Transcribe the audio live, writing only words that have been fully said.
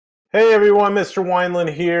Hey everyone, Mr.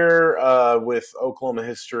 Wineland here with Oklahoma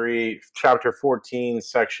History, Chapter 14,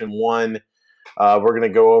 Section 1. We're going to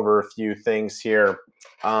go over a few things here.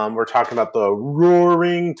 We're talking about the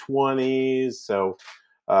Roaring Twenties, so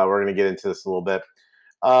we're going to get into this a little bit.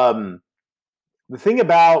 Um, the thing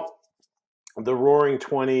about the Roaring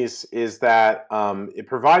Twenties is that it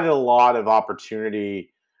provided a lot of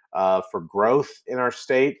opportunity for growth in our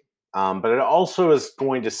state, but it also is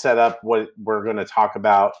going to set up what we're going to talk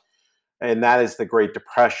about, and that is the Great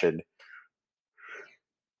Depression.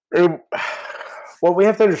 It- what we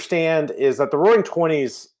have to understand is that the Roaring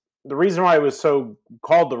Twenties, the reason why it was so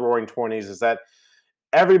called the Roaring Twenties is that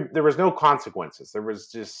there was no consequences. There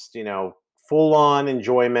was just full on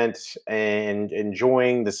enjoyment and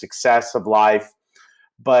enjoying the success of life,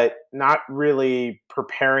 but not really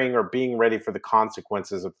preparing or being ready for the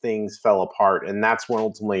consequences of things fell apart, and that's what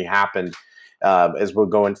ultimately happened. As we'll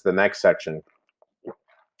go into the next section,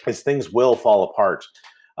 is things will fall apart,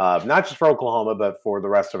 not just for Oklahoma, but for the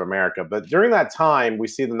rest of America. But during that time, we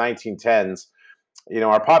see the 1910s.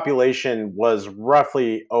 Our population was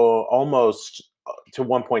roughly almost to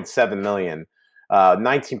 1.7 million.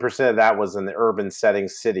 19% of that was in the urban setting,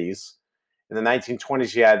 cities. In the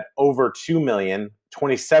 1920s, you had over 2 million.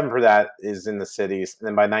 27% of that is in the cities. And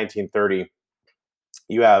then by 1930,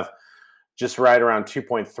 you have just right around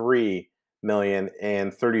 2.3 million,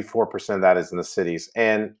 and 34% of that is in the cities.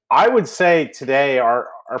 And I would say today our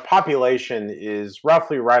population is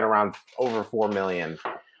roughly right around over 4 million.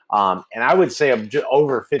 And I would say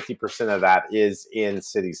over 50% of that is in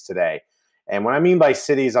cities today. And what I mean by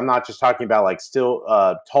cities, I'm not just talking about like still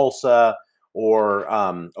Tulsa or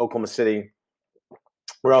Oklahoma City.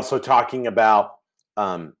 We're also talking about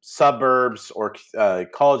suburbs or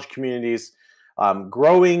college communities,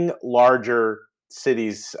 growing larger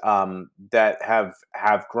cities that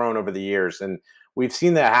have grown over the years, and we've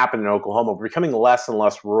seen that happen in Oklahoma. We're becoming less and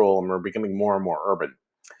less rural, and we're becoming more and more urban.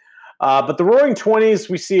 But the Roaring Twenties,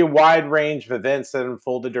 we see a wide range of events that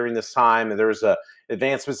unfolded during this time, and there's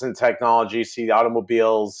advancements in technology. See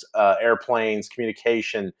automobiles, airplanes,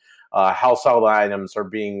 communication, household items are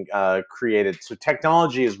being created. So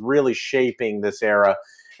technology is really shaping this era,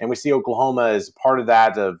 and we see Oklahoma as part of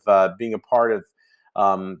that, of being a part of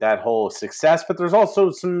that whole success. But there's also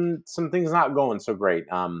some things not going so great.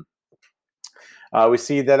 We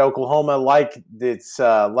see that Oklahoma, like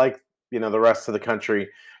the rest of the country,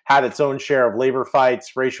 had its own share of labor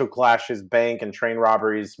fights, racial clashes, bank and train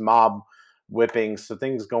robberies, mob whippings, so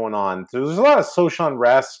things going on. So there's a lot of social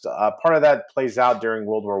unrest. Part of that plays out during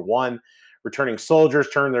World War One. Returning soldiers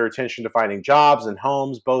turned their attention to finding jobs and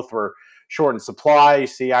homes. Both were short in supply. You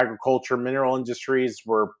see, agriculture, mineral industries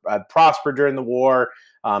were prospered during the war.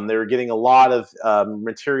 They were getting a lot of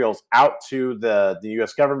materials out to the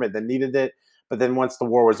U.S. government that needed it. But then once the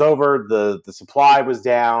war was over, the supply was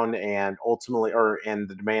down, and and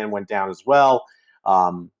the demand went down as well.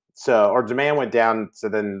 Or demand went down, so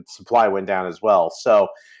then supply went down as well. So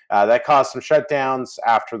that caused some shutdowns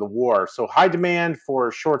after the war. So high demand for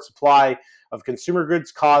short supply of consumer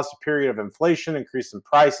goods caused a period of inflation, increase in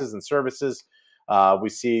prices and services. We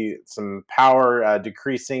see some power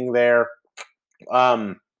decreasing there.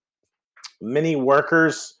 Um, Many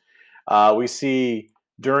workers we see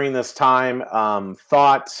during this time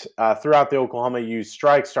thought throughout the Oklahoma used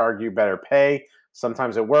strikes to argue better pay.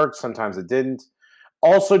 Sometimes it worked, sometimes it didn't.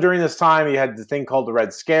 Also during this time, you had the thing called the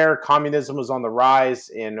Red Scare. Communism was on the rise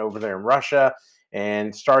over there in Russia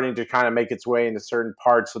and starting to kind of make its way into certain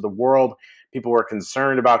parts of the world. People were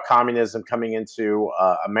concerned about communism coming into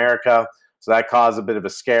America, so that caused a bit of a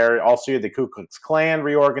scare. Also, you had the Ku Klux Klan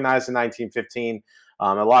reorganized in 1915.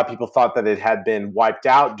 A lot of people thought that it had been wiped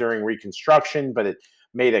out during Reconstruction, but it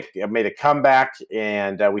made a comeback,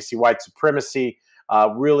 and we see white supremacy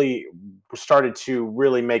really started to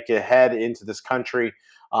really make a head into this country.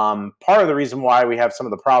 Part of the reason why we have some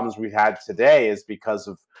of the problems we've had today is because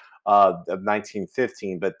of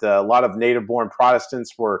 1915. But a lot of native-born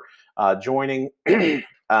Protestants were joining,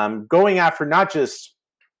 going after not just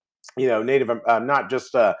not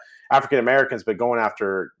just African Americans, but going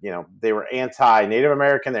after, they were anti-Native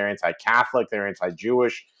American, they're anti-Catholic, they're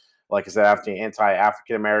anti-Jewish. Like I said,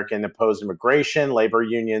 anti-African American, opposed immigration, labor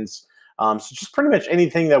unions. So just pretty much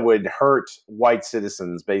anything that would hurt white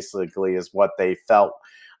citizens, basically, is what they felt,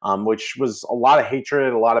 which was a lot of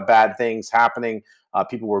hatred, a lot of bad things happening.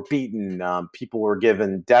 People were beaten. People were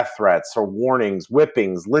given death threats or warnings,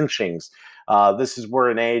 whippings, lynchings. This is where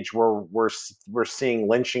an age where we're seeing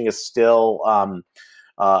lynching is still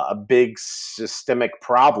a big systemic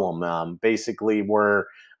problem. Basically, where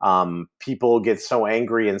people get so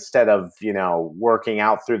angry, instead of, working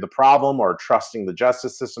out through the problem or trusting the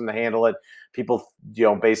justice system to handle it, people,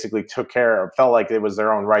 basically felt like it was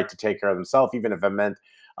their own right to take care of themselves, even if it meant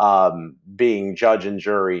being judge and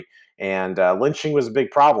jury. And lynching was a big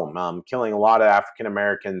problem, killing a lot of African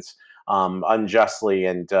Americans unjustly,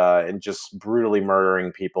 and just brutally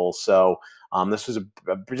murdering people. So this was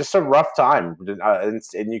just a rough time,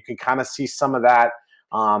 and you can kind of see some of that.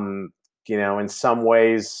 In some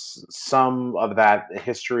ways, some of that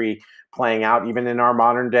history playing out even in our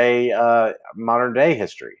modern day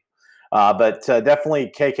history. But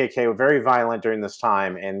definitely, KKK were very violent during this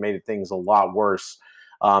time and made things a lot worse,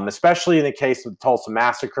 especially in the case of the Tulsa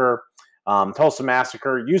Massacre. Tulsa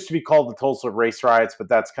Massacre used to be called the Tulsa Race Riots, but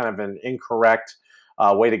that's kind of an incorrect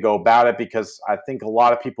way to go about it, because I think a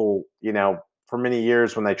lot of people, for many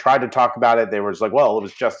years when they tried to talk about it, they were just like, well, it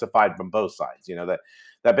was justified from both sides,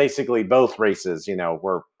 that basically both races,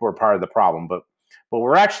 were part of the problem. But what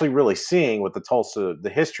we're actually really seeing with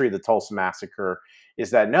the history of the Tulsa Massacre,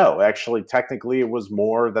 is that no, actually, technically, it was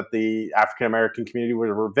more that the African American community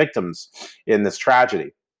were victims in this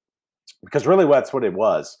tragedy, because really that's what it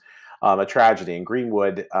was. A tragedy in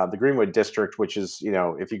Greenwood, the Greenwood district, which is,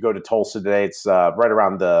 if you go to Tulsa today, it's right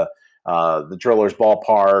around the Drillers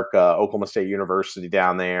Ballpark, Oklahoma State University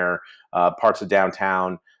down there, parts of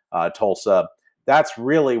downtown Tulsa. That's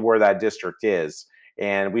really where that district is,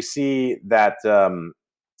 and we see that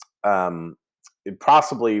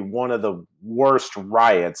possibly one of the worst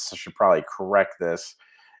riots. I should probably correct this.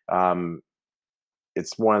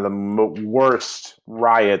 It's one of the worst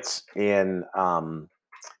riots in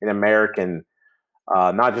American,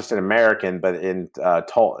 not just in American, but in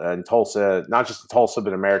Tulsa, not just in Tulsa,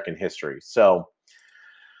 but American history. So,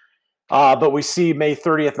 but we see May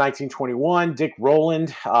 30th, 1921, Dick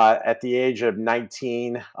Rowland, at the age of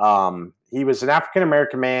 19. He was an African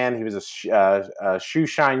American man. He was a shoe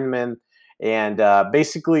shineman, and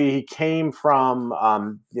basically he came from,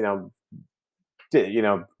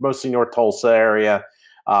 mostly North Tulsa area,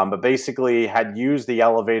 but basically had used the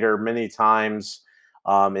elevator many times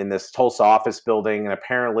in this Tulsa office building, and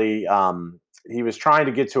apparently he was trying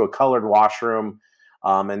to get to a colored washroom,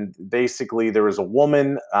 and basically there was a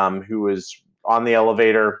woman who was on the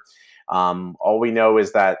elevator. All we know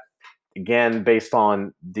is that, again, based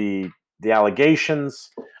on the allegations,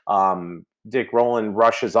 Dick Rowland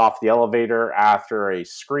rushes off the elevator after a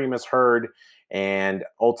scream is heard, and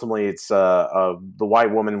ultimately it's the white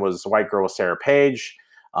girl was Sarah Page.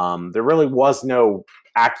 There really was no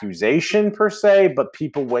accusation per se, but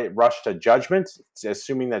people rushed to judgment,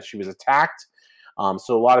 assuming that she was attacked.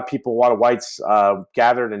 So a lot of whites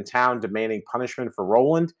gathered in town demanding punishment for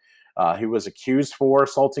Rowland, who was accused for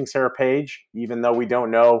assaulting Sarah Page, even though we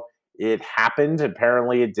don't know it happened.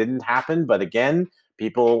 Apparently it didn't happen, but again,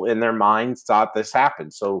 people in their minds thought this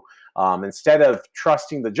happened. So instead of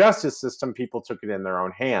trusting the justice system, people took it in their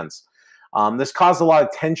own hands. This caused a lot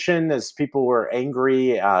of tension as people were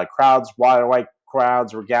angry. White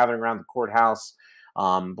crowds were gathering around the courthouse.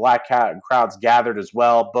 Black crowds gathered as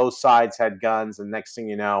well. Both sides had guns, and next thing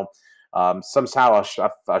you know, somehow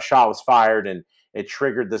a shot was fired, and it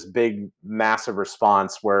triggered this big, massive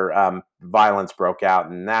response where violence broke out,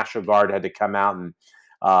 and the National Guard had to come out, and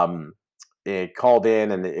it called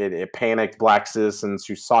in, and it panicked black citizens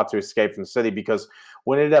who sought to escape from the city, because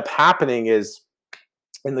what ended up happening is,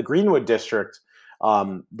 in the Greenwood district,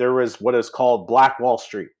 there was what is called Black Wall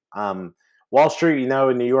Street. Wall Street,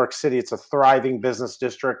 in New York City, it's a thriving business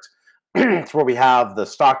district. It's where we have the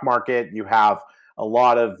stock market. You have a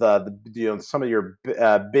lot of some of your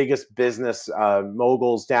biggest business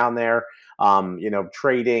moguls down there,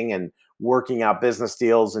 trading and working out business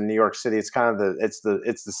deals in New York City. It's kind of it's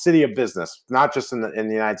the city of business, not just in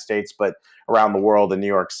the United States, but around the world in New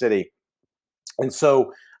York City. And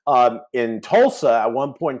so in Tulsa, at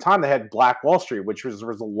one point in time, they had Black Wall Street, which was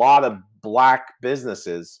a lot of black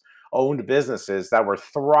owned businesses that were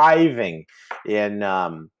thriving in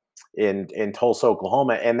Tulsa,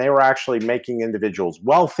 Oklahoma, and they were actually making individuals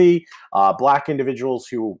wealthy, black individuals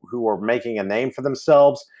who were making a name for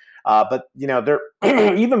themselves. But there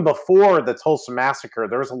even before the Tulsa Massacre,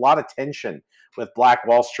 there was a lot of tension with Black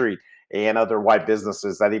Wall Street and other white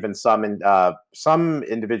businesses. That even some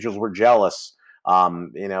individuals were jealous,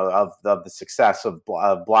 of the success of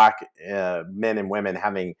black men and women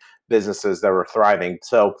having businesses that were thriving.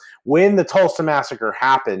 So when the Tulsa Massacre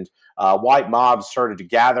happened, white mobs started to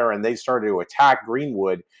gather, and they started to attack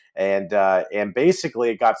Greenwood. And basically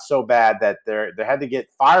it got so bad that they had to get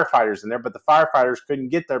firefighters in there, but the firefighters couldn't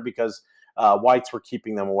get there because whites were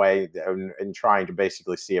keeping them away and trying to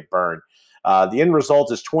basically see it burn. The end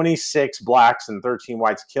result is 26 blacks and 13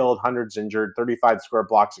 whites killed, hundreds injured, 35 square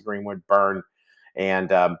blocks of Greenwood burned.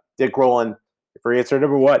 And Dick Rowland, for answer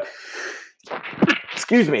number one,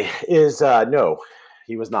 excuse me, is no,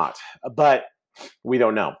 he was not. But we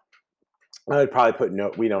don't know. I would probably put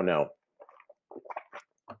no, we don't know.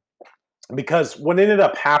 Because what ended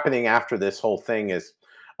up happening after this whole thing is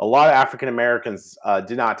a lot of African Americans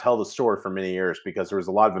did not tell the story for many years because there was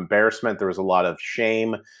a lot of embarrassment, there was a lot of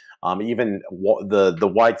shame. Even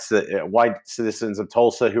the white citizens of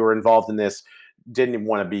Tulsa who were involved in this didn't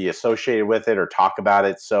want to be associated with it or talk about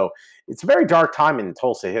it. So it's a very dark time in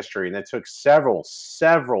Tulsa history, and it took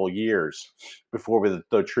several years before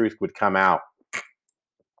the truth would come out.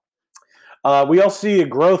 We also see a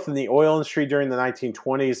growth in the oil industry during the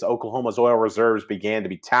 1920s. Oklahoma's oil reserves began to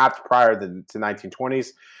be tapped prior to the 1920s.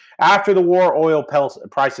 After the war, oil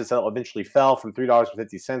prices eventually fell from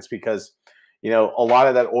 $3.50 because, a lot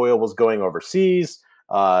of that oil was going overseas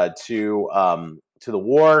to the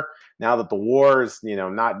war. Now that the war is,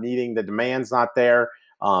 not meeting the demand's not there,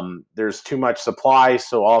 there's too much supply,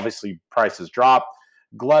 so obviously prices drop.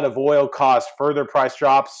 Glut of oil caused further price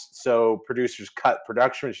drops, so producers cut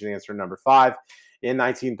production, which is answer number 5. In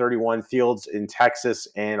 1931, fields in Texas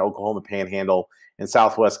and Oklahoma Panhandle and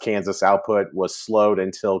southwest Kansas output was slowed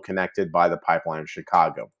until connected by the pipeline of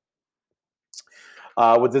Chicago.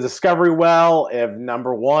 With the discovery well of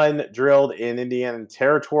number 1 drilled in Indiana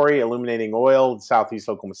Territory, illuminating oil in southeast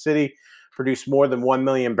Oklahoma City, produced more than 1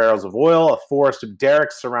 million barrels of oil. A forest of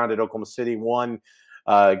derricks surrounded Oklahoma City, one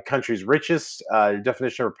country's richest.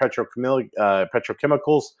 Definition of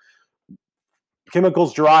petrochemicals.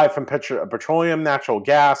 Chemicals derived from petroleum, natural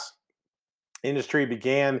gas. Industry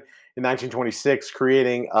began in 1926,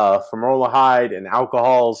 creating formaldehyde and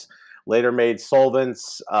alcohols, later made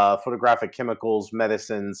solvents, photographic chemicals,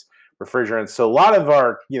 medicines, refrigerants. So a lot of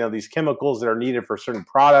our, these chemicals that are needed for certain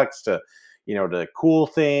products to, to cool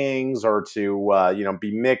things or to,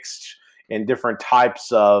 be mixed in different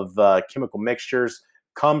types of chemical mixtures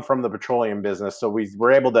come from the petroleum business. So we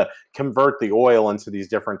were able to convert the oil into these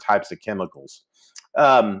different types of chemicals.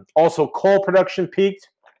 Also, coal production peaked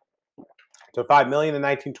to 5 million in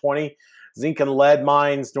 1920. Zinc and lead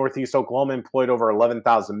mines, northeast Oklahoma, employed over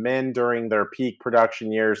 11,000 men during their peak production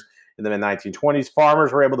years in the mid-1920s.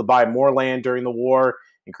 Farmers were able to buy more land during the war,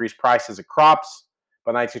 increase prices of crops.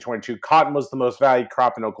 By 1922, cotton was the most valued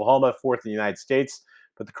crop in Oklahoma, 4th in the United States,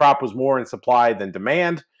 but the crop was more in supply than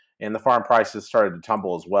demand, and the farm prices started to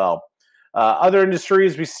tumble as well. Other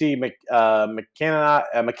industries, we see mechanized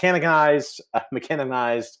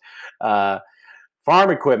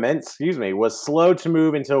farm equipment, was slow to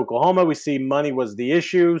move into Oklahoma. We see money was the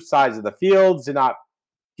issue. Size of the fields did not,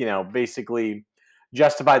 basically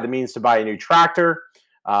justify the means to buy a new tractor.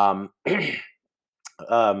 Even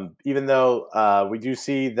though we do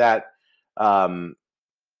see that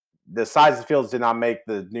the size of the fields did not make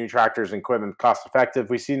the new tractors and equipment cost effective.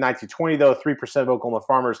 We see in 1920, though, 3% of Oklahoma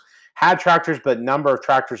farmers had tractors, but number of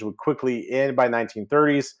tractors would quickly end by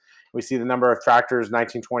 1930s. We see the number of tractors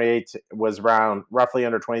 1928 was around roughly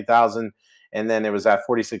under 20,000, and then it was at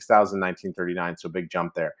 46,000 in 1939, so big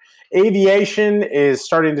jump there. Aviation is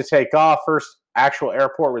starting to take off. First actual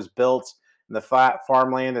airport was built in the flat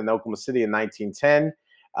farmland in Oklahoma City in 1910,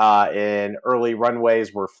 and early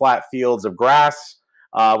runways were flat fields of grass.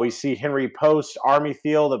 We see Henry Post Army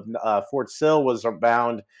Field of Fort Sill was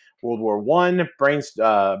around World War I.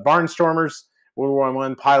 Barnstormers, World War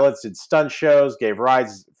I pilots did stunt shows, gave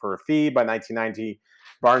rides for a fee. By 1990,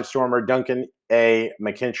 Barnstormer Duncan A.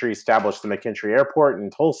 McKinstry established the McKinstry Airport in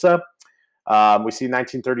Tulsa. We see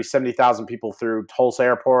 1930, 70,000 people through Tulsa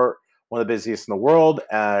Airport, one of the busiest in the world.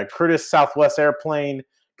 Curtis Southwest Airplane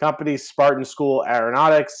Company, Spartan School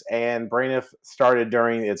Aeronautics, and Braniff started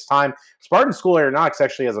during its time. Spartan School Aeronautics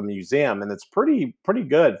actually has a museum, and it's pretty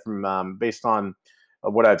good from based on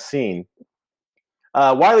what I've seen.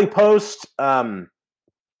 Wiley Post,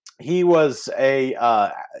 he was an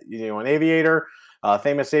aviator,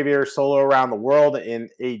 famous aviator, solo around the world in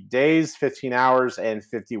 8 days, 15 hours, and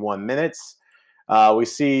 51 minutes. We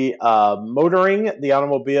see motoring the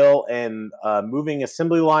automobile and moving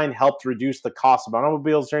assembly line helped reduce the cost of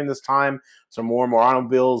automobiles during this time. So more and more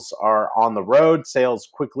automobiles are on the road. Sales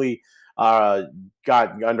quickly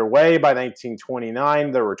got underway. By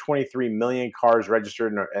 1929, there were 23 million cars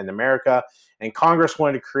registered in America, and Congress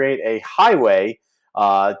wanted to create a highway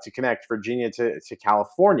to connect Virginia to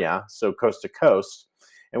California, so coast to coast.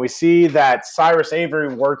 And we see that Cyrus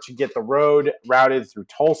Avery worked to get the road routed through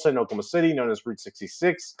Tulsa and Oklahoma City, known as Route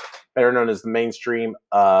 66, better known as the Main Street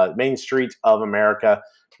of America,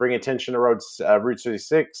 to bring attention to Route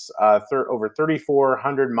 66, over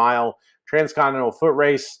 3,400-mile Transcontinental Foot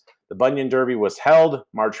Race. The Bunyan Derby was held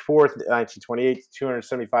March 4th, 1928.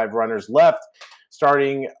 275 runners left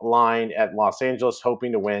starting line at Los Angeles,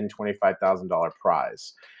 hoping to win $25,000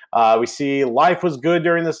 prize. We see life was good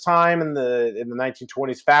during this time in the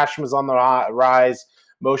 1920s. Fashion was on the rise.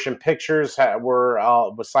 Motion pictures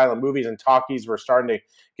were with silent movies and talkies were starting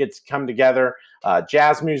to come together.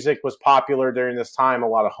 Jazz music was popular during this time. A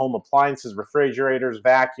lot of home appliances, refrigerators,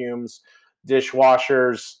 vacuums,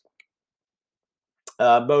 dishwashers.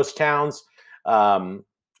 Most towns, um,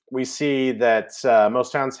 we see that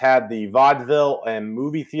most towns had the vaudeville and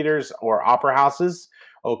movie theaters or opera houses.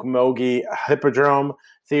 Okmulgee Hippodrome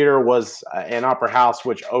Theater was an opera house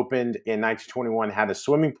which opened in 1921, had a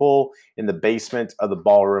swimming pool in the basement of the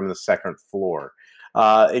ballroom on the second floor.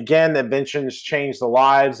 Again, the inventions changed the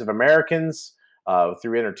lives of Americans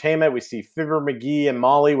through entertainment. We see Fibber McGee and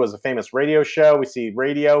Molly was a famous radio show. We see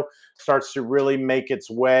radio starts to really make its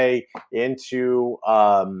way into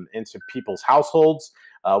people's households.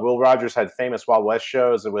 Will Rogers had famous Wild West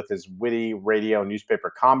shows with his witty radio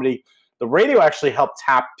newspaper comedy. The radio actually helped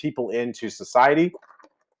tap people into society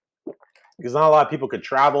because not a lot of people could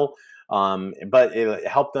travel, but it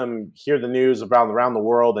helped them hear the news around the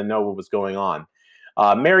world and know what was going on.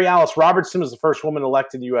 Mary Alice Robertson was the first woman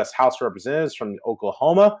elected to the U.S. House of Representatives from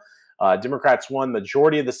Oklahoma. Democrats won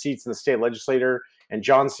majority of the seats in the state legislature, and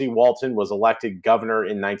John C. Walton was elected governor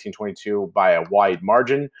in 1922 by a wide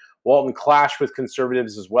margin. Walton clashed with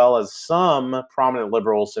conservatives as well as some prominent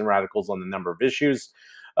liberals and radicals on a number of issues.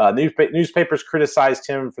 Newspapers criticized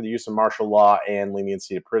him for the use of martial law and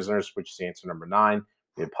leniency to prisoners, which is answer number 9.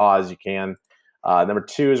 You can pause, you can. Number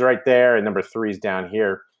 2 is right there, and number 3 is down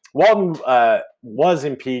here. Walton was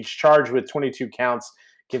impeached, charged with 22 counts,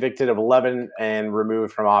 convicted of 11, and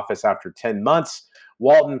removed from office after 10 months.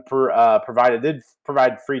 Walton did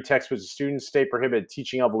provide free textbooks to students. State prohibited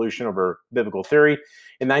teaching evolution over biblical theory.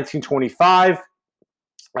 In 1925,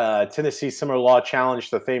 Tennessee similar law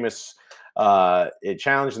challenged the famous in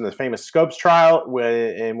the famous Scopes trial,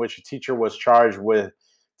 in which a teacher was charged with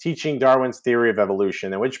teaching Darwin's theory of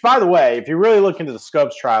evolution. And which, by the way, if you really look into the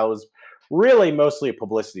Scopes trial, it was really mostly a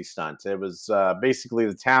publicity stunt. It was basically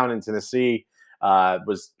the town in Tennessee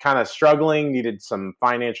was kind of struggling, needed some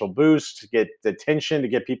financial boost to get attention, to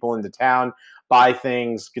get people into town, buy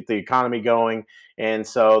things, get the economy going. And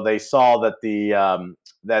so they saw that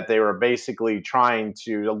that they were basically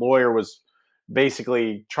the lawyer was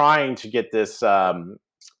basically trying to get this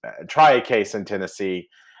try a case in Tennessee.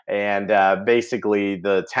 And basically,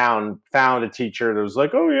 the town found a teacher that was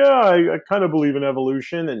like, "Oh yeah, I kind of believe in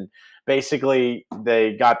evolution." And basically,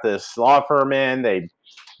 they got this law firm in.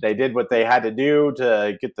 They did what they had to do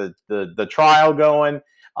to get the trial going.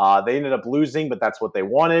 They ended up losing, but that's what they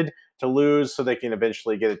wanted to lose, so they can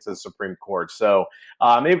eventually get it to the Supreme Court. So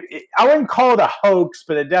I wouldn't call it a hoax,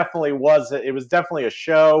 but it definitely was. It was definitely a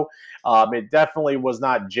show. It definitely was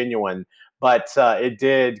not genuine, but it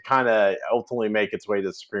did kind of ultimately make its way to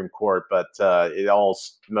the Supreme Court. But it all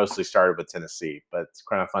mostly started with Tennessee. But it's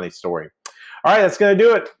kind of a funny story. All right, that's going to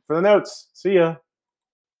do it for the notes. See ya.